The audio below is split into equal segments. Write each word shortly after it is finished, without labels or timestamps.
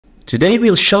Today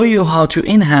we'll show you how to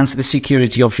enhance the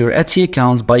security of your Etsy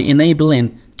account by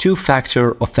enabling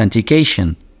two-factor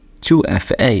authentication,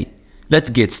 2FA. Let's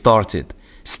get started.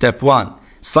 Step 1.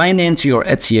 Sign in to your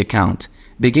Etsy account.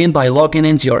 Begin by logging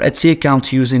into your Etsy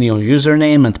account using your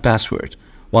username and password.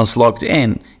 Once logged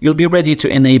in, you'll be ready to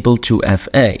enable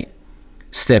 2FA.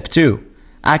 Step 2.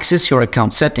 Access your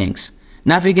account settings.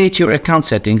 Navigate your account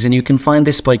settings, and you can find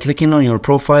this by clicking on your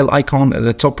profile icon at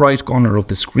the top right corner of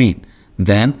the screen.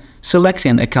 Then,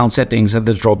 selecting Account Settings at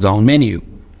the drop-down menu.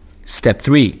 Step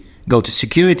 3. Go to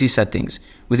Security Settings.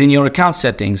 Within your account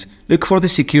settings, look for the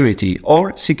Security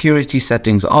or Security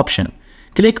Settings option.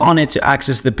 Click on it to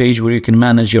access the page where you can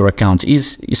manage your account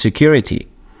security.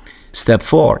 Step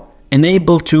 4.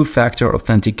 Enable two-factor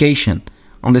authentication.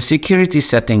 On the Security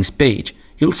Settings page,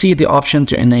 you'll see the option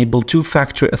to enable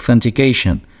two-factor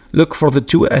authentication. Look for the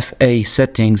 2FA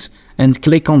settings and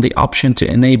click on the option to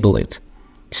enable it.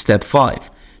 Step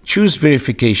 5. Choose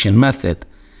verification method.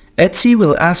 Etsy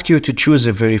will ask you to choose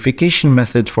a verification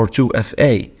method for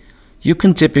 2FA. You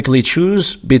can typically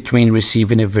choose between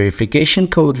receiving a verification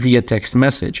code via text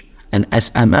message, an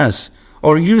SMS,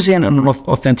 or using an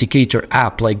authenticator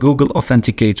app like Google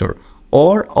Authenticator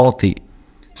or Authy.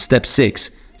 Step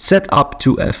 6. Set up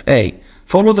 2FA.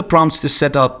 Follow the prompts to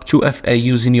set up 2FA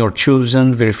using your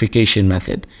chosen verification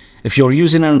method. If you're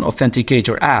using an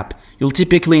authenticator app, you'll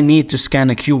typically need to scan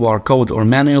a QR code or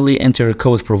manually enter a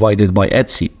code provided by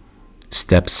Etsy.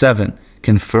 Step 7.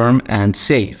 Confirm and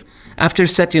save. After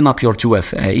setting up your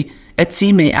 2FA,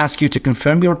 Etsy may ask you to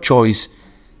confirm your choice,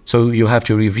 so you have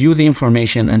to review the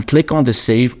information and click on the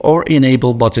Save or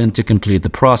Enable button to complete the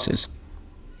process.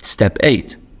 Step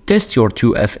 8. Test your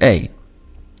 2FA.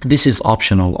 This is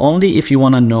optional only if you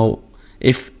want to know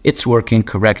if it's working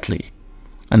correctly.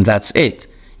 And that's it.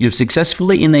 You've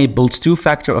successfully enabled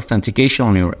two-factor authentication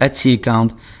on your Etsy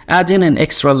account, adding an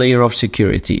extra layer of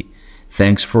security.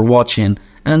 Thanks for watching,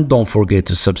 and don't forget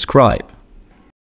to subscribe.